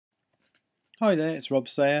Hi there, it's Rob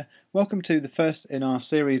Sayer. Welcome to the first in our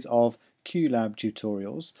series of Qlab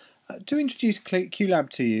tutorials. To introduce Qlab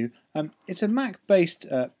to you, it's a Mac-based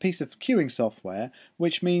piece of queuing software,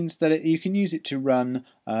 which means that you can use it to run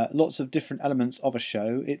lots of different elements of a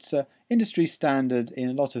show. It's industry standard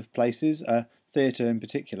in a lot of places, theatre in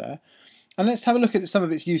particular. And let's have a look at some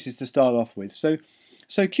of its uses to start off with.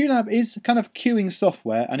 So Qlab is kind of queuing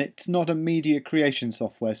software, and it's not a media creation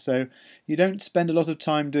software, so you don't spend a lot of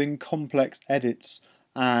time doing complex edits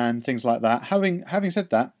and things like that. Having said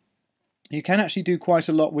that, you can actually do quite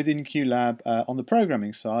a lot within Qlab on the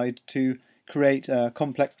programming side to create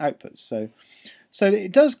complex outputs. So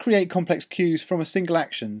it does create complex queues from a single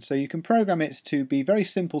action, so you can program it to be very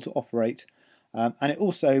simple to operate. And it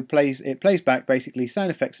also plays back basically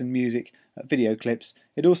sound effects and music, video clips.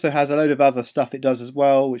 It also has a load of other stuff it does as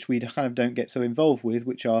well, which we kind of don't get so involved with,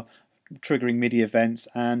 which are triggering MIDI events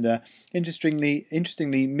and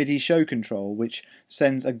interestingly MIDI show control, which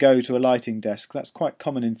sends a go to a lighting desk. That's quite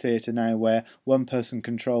common in theatre now, where one person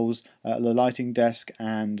controls the lighting desk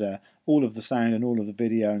and all of the sound and all of the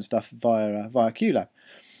video and stuff via Qlab.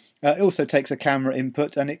 It also takes a camera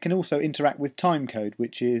input, and it can also interact with timecode,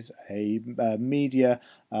 which is a media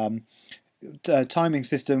timing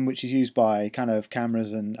system which is used by kind of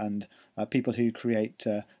cameras and people who create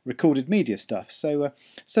recorded media stuff. So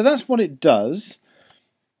that's what it does.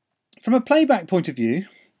 From a playback point of view,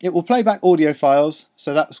 it will play back audio files,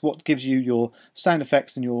 so that's what gives you your sound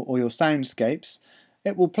effects and your soundscapes.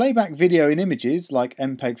 It will play back video in images like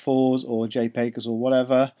MPEG-4s or JPEGs or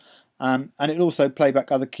whatever. And it'll also play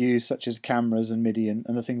back other cues such as cameras and MIDI and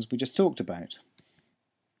the things we just talked about.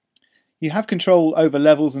 You have control over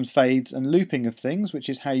levels and fades and looping of things, which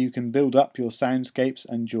is how you can build up your soundscapes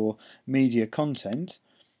and your media content.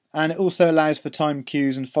 And it also allows for time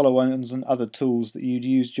cues and follow-ons and other tools that you'd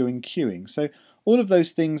use during queuing. So all of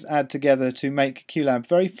those things add together to make Qlab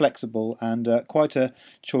very flexible and quite a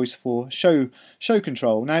choice for show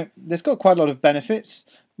control. Now, there's got quite a lot of benefits.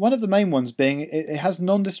 One of the main ones being it has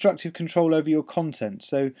non-destructive control over your content,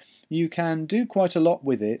 so you can do quite a lot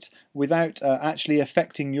with it without actually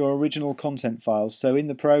affecting your original content files. So in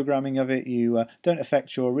the programming of it, you don't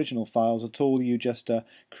affect your original files at all. You just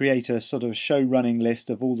create a sort of show running list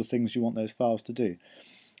of all the things you want those files to do.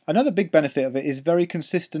 Another big benefit of it is very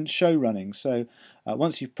consistent show running. So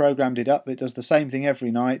once you've programmed it up, it does the same thing every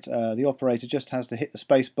night. The operator just has to hit the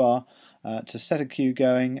space bar to set a queue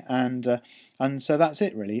going, and so that's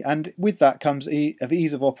it really. And with that comes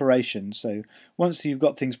ease of operation. So once you've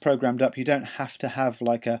got things programmed up, you don't have to have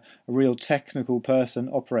like a real technical person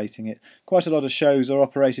operating it. Quite a lot of shows are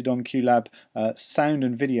operated on Qlab, sound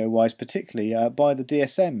and video wise particularly, by the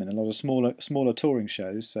DSM in a lot of smaller touring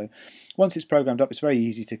shows. So once it's programmed up, it's very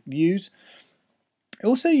easy to use.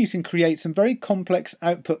 Also, you can create some very complex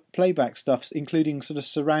output playback stuffs, including sort of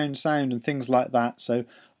surround sound and things like that. So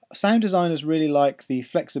sound designers really like the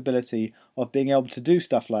flexibility of being able to do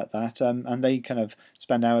stuff like that, and they kind of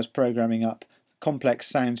spend hours programming up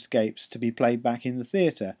complex soundscapes to be played back in the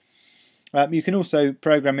theatre. You can also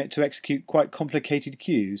program it to execute quite complicated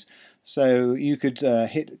cues. So you could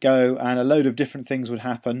hit go and a load of different things would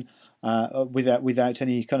happen without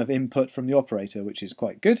any kind of input from the operator, which is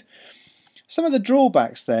quite good. Some of the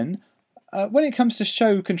drawbacks then, when it comes to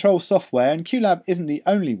show control software, and Qlab isn't the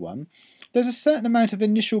only one, there's a certain amount of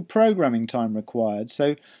initial programming time required.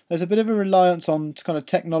 So there's a bit of a reliance on kind of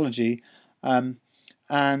technology and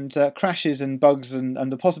crashes and bugs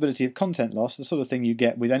and the possibility of content loss, the sort of thing you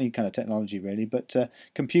get with any kind of technology really. But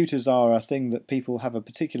computers are a thing that people have a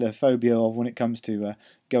particular phobia of when it comes to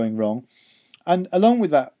going wrong. And along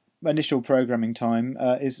with that initial programming time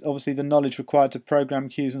is obviously the knowledge required to program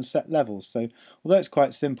cues and set levels. So although it's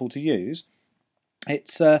quite simple to use,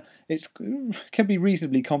 it can be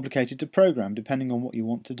reasonably complicated to program depending on what you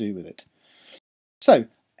want to do with it. So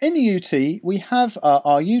in the UT we have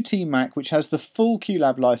our UT Mac, which has the full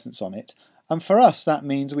Qlab license on it, and for us that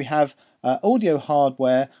means we have audio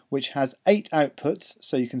hardware which has 8 outputs,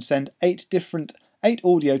 so you can send 8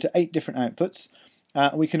 audio to 8 different outputs.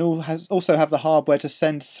 We can also have the hardware to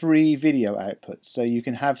send 3 video outputs, so you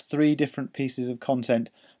can have 3 different pieces of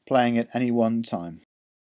content playing at any one time.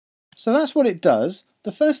 So that's what it does.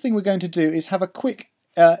 The first thing we're going to do is have a quick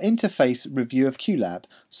interface review of Qlab,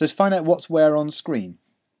 so to find out what's where on screen.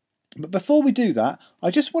 But before we do that,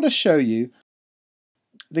 I just want to show you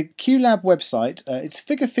the Qlab website. It's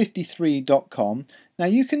figure53.com. Now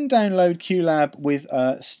you can download Qlab with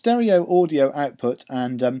stereo audio output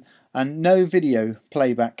and no video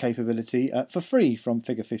playback capability for free from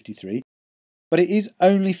Figure 53. but it is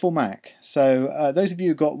only for Mac. So those of you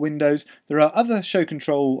who've got Windows, there are other show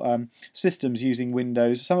control systems using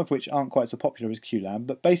Windows, some of which aren't quite so popular as Qlab,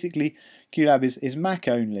 but basically Qlab is Mac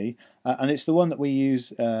only, and it's the one that we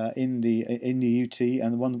use in the UT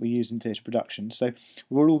and the one that we use in theatre production. So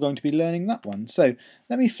we're all going to be learning that one. So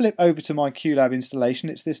let me flip over to my Qlab installation.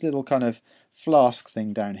 It's this little kind of flask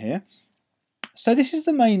thing down here. So this is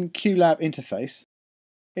the main Qlab interface.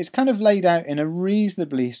 It's kind of laid out in a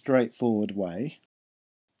reasonably straightforward way.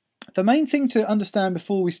 The main thing to understand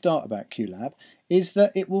before we start about Qlab is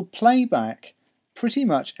that it will play back pretty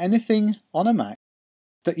much anything on a Mac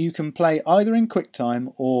that you can play either in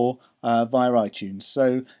QuickTime or via iTunes.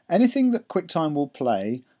 So anything that QuickTime will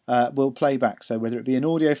play back. So whether it be an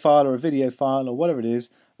audio file or a video file or whatever it is,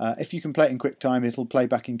 if you can play it in QuickTime, it'll play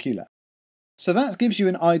back in Qlab. So that gives you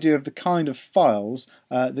an idea of the kind of files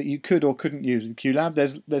that you could or couldn't use with Qlab.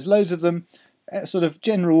 There's loads of them, sort of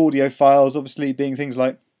general audio files, obviously being things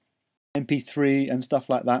like MP3 and stuff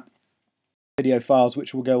like that. Video files,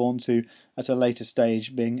 which we'll go on to at a later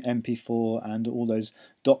stage, being MP4 and all those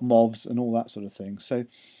 .movs and all that sort of thing. So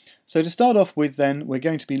to start off with then, we're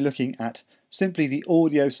going to be looking at simply the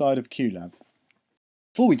audio side of Qlab.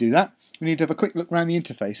 Before we do that, we need to have a quick look around the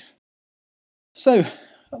interface. So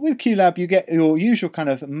with Qlab, you get your usual kind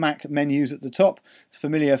of Mac menus at the top,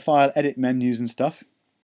 familiar file edit menus and stuff.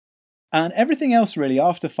 And everything else really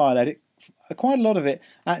after file edit, quite a lot of it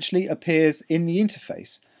actually appears in the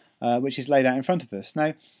interface, which is laid out in front of us.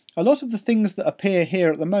 Now, a lot of the things that appear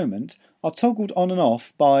here at the moment are toggled on and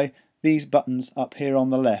off by these buttons up here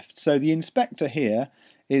on the left. So the inspector here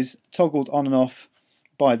is toggled on and off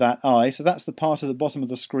by that eye, so that's the part at the bottom of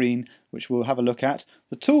the screen which we'll have a look at.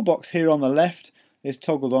 The toolbox here on the left is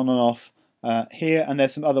toggled on and off here, and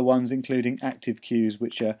there's some other ones including active cues,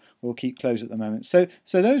 which we'll keep closed at the moment. So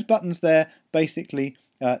those buttons there basically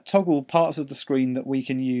toggle parts of the screen that we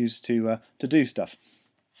can use to do stuff.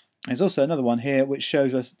 There's also another one here which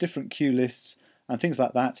shows us different cue lists and things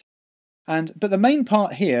like that. But the main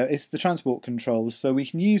part here is the transport controls, so we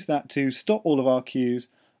can use that to stop all of our cues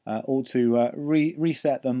or to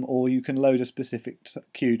reset them, or you can load a specific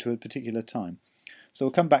cue to a particular time. So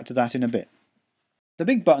we'll come back to that in a bit. The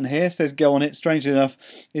big button here says go on it, strangely enough,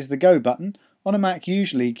 is the go button. On a Mac,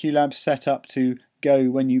 usually Qlab's set up to go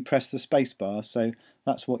when you press the spacebar, so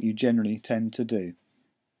that's what you generally tend to do.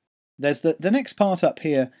 There's the next part up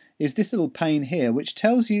here is this little pane here, which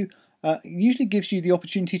tells you, usually gives you the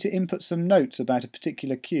opportunity to input some notes about a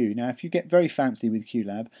particular cue. Now, if you get very fancy with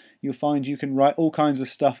Qlab, you'll find you can write all kinds of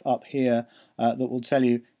stuff up here that will tell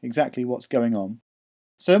you exactly what's going on.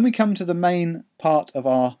 So then we come to the main part of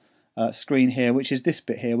our screen here, which is this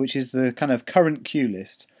bit here, which is the kind of current cue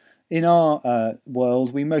list. In our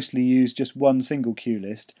world, we mostly use just one single cue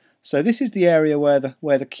list. So this is the area where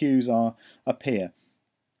the cues appear.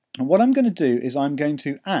 And what I'm going to do is I'm going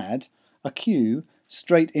to add a cue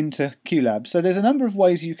straight into Qlab. So there's a number of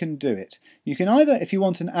ways you can do it. You can either, if you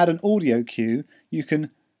want to add an audio cue, you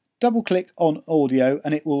can double click on audio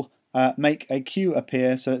and it will make a cue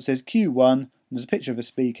appear. So it says cue 1, there's a picture of a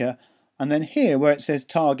speaker, and then here where it says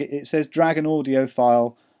target, it says drag an audio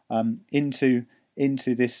file into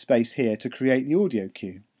this space here to create the audio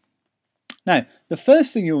cue. Now, the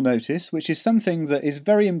first thing you'll notice, which is something that is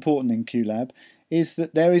very important in Qlab, is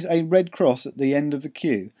that there is a red cross at the end of the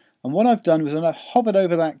cue. And what I've done was when I've hovered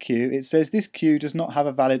over that cue, it says this cue does not have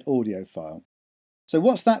a valid audio file. So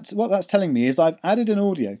what that's telling me is I've added an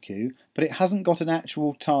audio cue, but it hasn't got an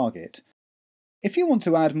actual target. If you want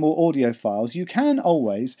to add more audio files, you can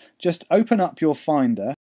always just open up your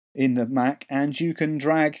Finder in the Mac and you can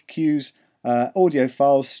drag cues, audio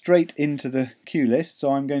files straight into the cue list.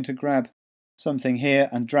 So I'm going to grab something here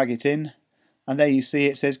and drag it in. And there you see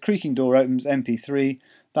it says creaking door opens MP3.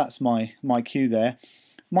 That's my cue there.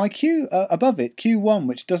 My cue above it, cue 1,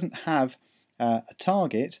 which doesn't have a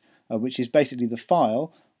target, which is basically the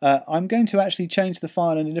file, I'm going to actually change the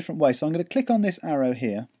file in a different way. So I'm going to click on this arrow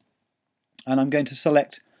here and I'm going to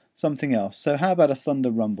select something else. So how about a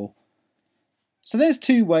Thunder Rumble? So there's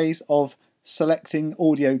two ways of selecting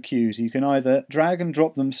audio cues. You can either drag and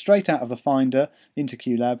drop them straight out of the Finder into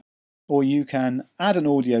Qlab, or you can add an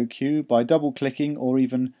audio cue by double clicking or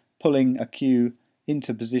even pulling a cue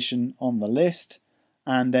into position on the list,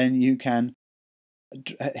 and then you can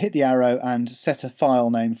hit the arrow and set a file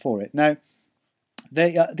name for it. Now,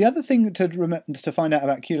 the other thing to find out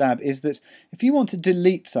about Qlab is that if you want to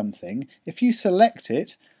delete something, if you select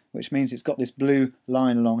it, which means it's got this blue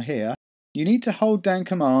line along here, you need to hold down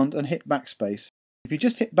Command and hit backspace. If you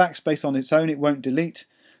just hit backspace on its own, it won't delete.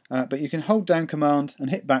 But you can hold down Command and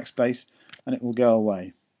hit backspace and it will go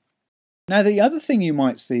away. Now the other thing you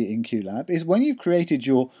might see in Qlab is when you've created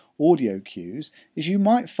your audio cues is you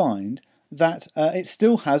might find that it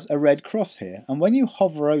still has a red cross here, and when you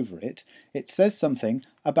hover over it, it says something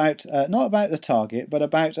about, not about the target, but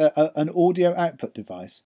about an audio output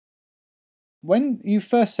device. When you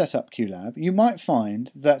first set up Qlab, you might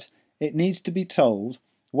find that it needs to be told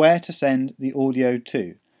where to send the audio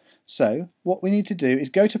to. So what we need to do is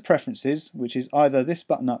go to Preferences, which is either this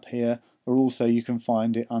button up here, or also you can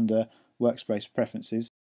find it under Workspace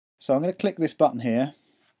Preferences. So I'm going to click this button here,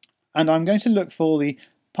 and I'm going to look for the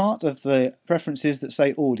part of the preferences that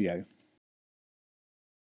say audio.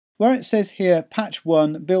 Where it says here patch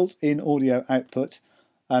 1 built-in audio output,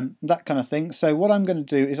 that kind of thing. So what I'm going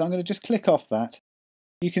to do is I'm going to just click off that.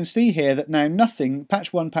 You can see here that now nothing,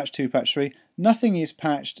 patch 1, patch 2, patch 3, nothing is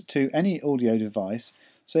patched to any audio device.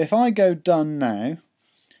 So if I go done now,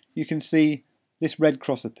 you can see this red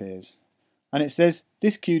cross appears. And it says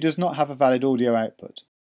this cue does not have a valid audio output.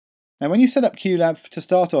 Now when you set up Qlab to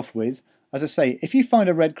start off with, as I say, if you find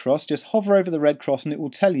a red cross, just hover over the red cross and it will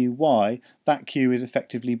tell you why that cue is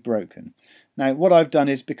effectively broken. Now what I've done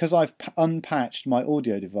is, because I've unpatched my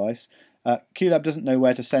audio device, Qlab doesn't know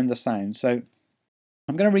where to send the sound, so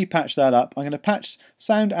I'm going to repatch that up. I'm going to patch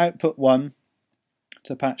sound output 1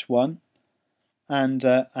 to patch 1, and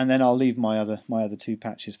then I'll leave my other two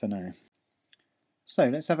patches for now. So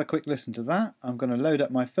let's have a quick listen to that. I'm going to load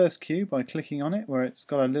up my first cue by clicking on it where it's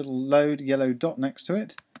got a little load yellow dot next to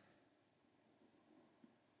it.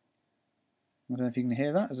 I don't know if you can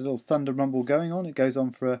hear that. There's a little thunder rumble going on. It goes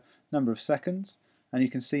on for a number of seconds, and you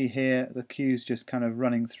can see here the cue's just kind of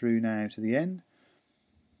running through now to the end.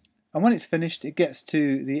 And when it's finished, it gets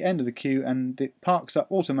to the end of the cue and it parks up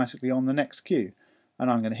automatically on the next cue. And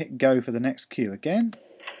I'm going to hit go for the next cue again.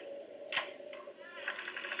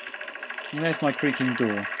 And there's my creaking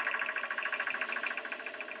door.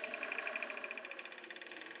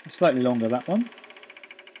 It's slightly longer, that one.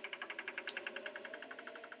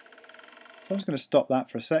 So I'm just going to stop that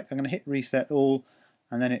for a sec. I'm going to hit reset all,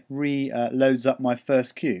 and then it loads up my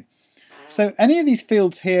first cue. So any of these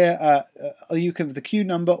fields here, you can, the cue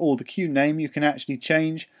number or the cue name, you can actually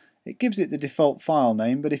change. It gives it the default file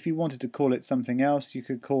name, but if you wanted to call it something else, you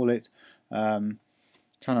could call it kind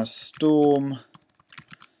of storm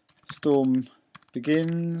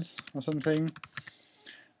begins or something.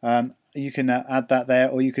 You can add that there,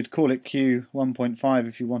 or you could call it Q 1.5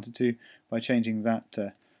 if you wanted to, by changing that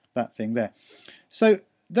that thing there. So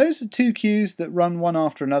those are two cues that run one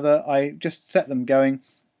after another. I just set them going,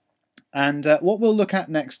 and what we'll look at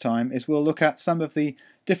next time is we'll look at some of the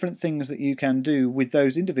different things that you can do with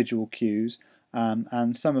those individual cues,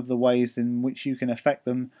 and some of the ways in which you can affect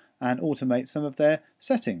them and automate some of their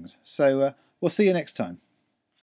settings. So we'll see you next time.